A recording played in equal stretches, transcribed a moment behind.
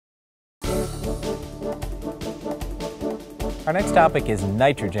Our next topic is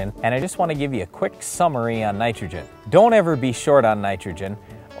nitrogen, and I just want to give you a quick summary on nitrogen. Don't ever be short on nitrogen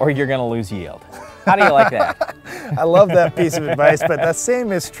or you're going to lose yield. How do you like that? I love that piece of advice, but the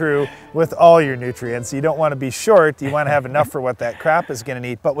same is true with all your nutrients. You don't want to be short, you want to have enough for what that crop is going to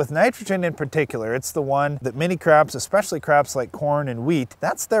need. But with nitrogen in particular, it's the one that many crops, especially crops like corn and wheat,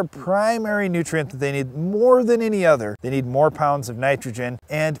 that's their primary nutrient that they need more than any other. They need more pounds of nitrogen.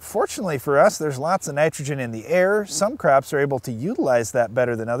 And fortunately for us, there's lots of nitrogen in the air. Some crops are able to utilize that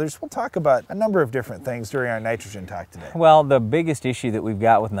better than others. We'll talk about a number of different things during our nitrogen talk today. Well, the biggest issue that we've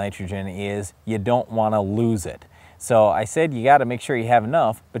got with nitrogen is you don't want to lose it. So I said you got to make sure you have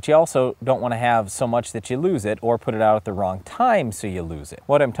enough, but you also don't want to have so much that you lose it or put it out at the wrong time so you lose it.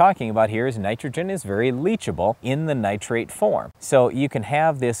 What I'm talking about here is nitrogen is very leachable in the nitrate form. So you can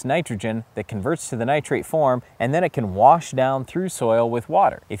have this nitrogen that converts to the nitrate form and then it can wash down through soil with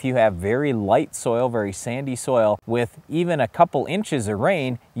water. If you have very light soil, very sandy soil with even a couple inches of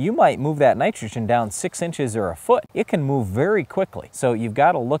rain, you might move that nitrogen down 6 inches or a foot. It can move very quickly. So you've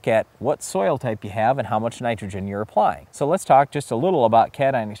got to look at what soil type you have and how much nitrogen you're applying. So let's talk just a little about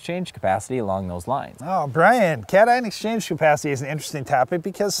cation exchange capacity along those lines. Oh, Brian, cation exchange capacity is an interesting topic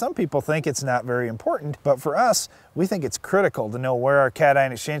because some people think it's not very important, but for us, we think it's critical to know where our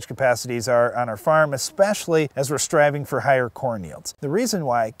cation exchange capacities are on our farm, especially as we're striving for higher corn yields. The reason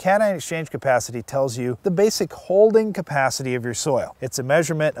why cation exchange capacity tells you the basic holding capacity of your soil. It's a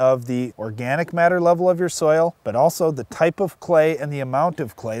measurement of the organic matter level of your soil, but also the type of clay and the amount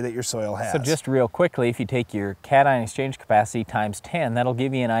of clay that your soil has. So just real quickly, if you take your cation exchange capacity times 10, that'll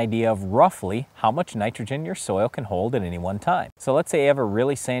give you an idea of roughly how much nitrogen your soil can hold at any one time. So let's say you have a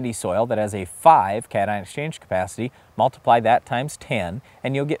really sandy soil that has a 5 cation exchange capacity, multiply that times 10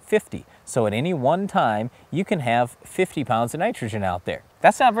 and you'll get 50. So at any one time, you can have 50 pounds of nitrogen out there.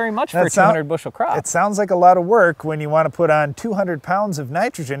 That's not very much for a 200 bushel crop. It sounds like a lot of work when you want to put on 200 pounds of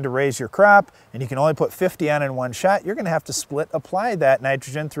nitrogen to raise your crop and you can only put 50 on in one shot. You're going to have to apply that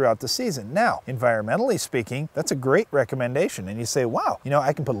nitrogen throughout the season. Now, environmentally speaking, that's a great recommendation. And you say, wow, you know,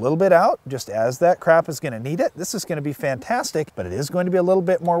 I can put a little bit out just as that crop is going to need it. This is going to be fantastic, but it is going to be a little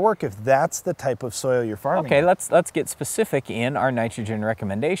bit more work if that's the type of soil you're farming. Okay, let's get specific in our nitrogen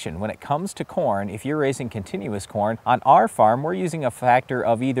recommendation. When it comes to corn, if you're raising continuous corn, on our farm, we're using a factor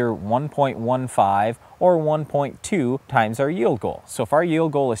of either 1.15 or 1.2 times our yield goal. So if our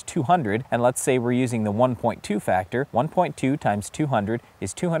yield goal is 200, and let's say we're using the 1.2 factor, 1.2 times 200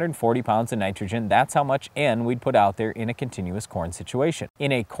 is 240 pounds of nitrogen. That's how much N we'd put out there in a continuous corn situation.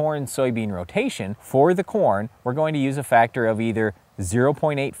 In a corn-soybean rotation, for the corn, we're going to use a factor of either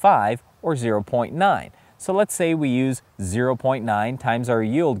 0.85 or 0.9. So let's say we use 0.9 times our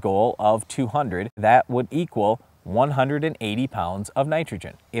yield goal of 200. That would equal 180 pounds of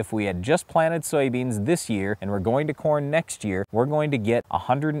nitrogen. If we had just planted soybeans this year and we're going to corn next year, we're going to get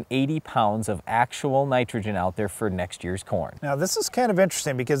 180 pounds of actual nitrogen out there for next year's corn. Now this is kind of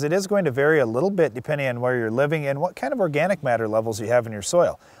interesting because it is going to vary a little bit depending on where you're living and what kind of organic matter levels you have in your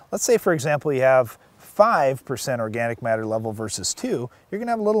soil. Let's say, for example, you have 5% organic matter level versus 2, you're going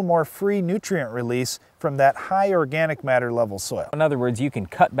to have a little more free nutrient release from that high organic matter level soil. In other words, you can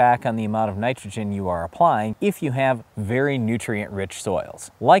cut back on the amount of nitrogen you are applying if you have very nutrient-rich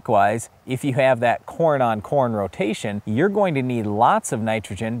soils. Likewise, if you have that corn-on-corn rotation, you're going to need lots of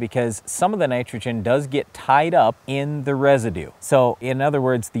nitrogen because some of the nitrogen does get tied up in the residue. So, in other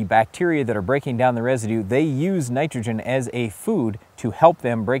words, the bacteria that are breaking down the residue, they use nitrogen as a food to help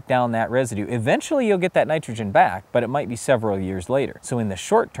them break down that residue. Eventually, you'll get that nitrogen back, but it might be several years later. So in the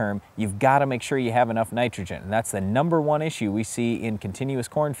short term, you've got to make sure you have enough nitrogen. And that's the #1 issue we see in continuous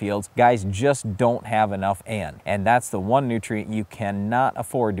cornfields. Guys just don't have enough N. And that's the one nutrient you cannot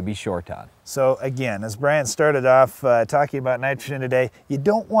afford to be short on. So again, as Brian started off talking about nitrogen today, you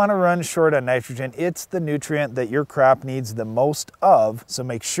don't want to run short on nitrogen. It's the nutrient that your crop needs the most of. So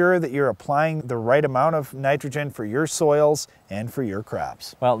make sure that you're applying the right amount of nitrogen for your soils and for your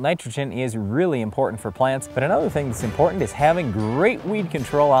crops. Well, nitrogen is really important for plants, but another thing that's important is having great weed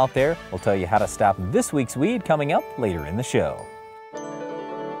control out there. We'll tell you how to stop this week's weed coming up later in the show.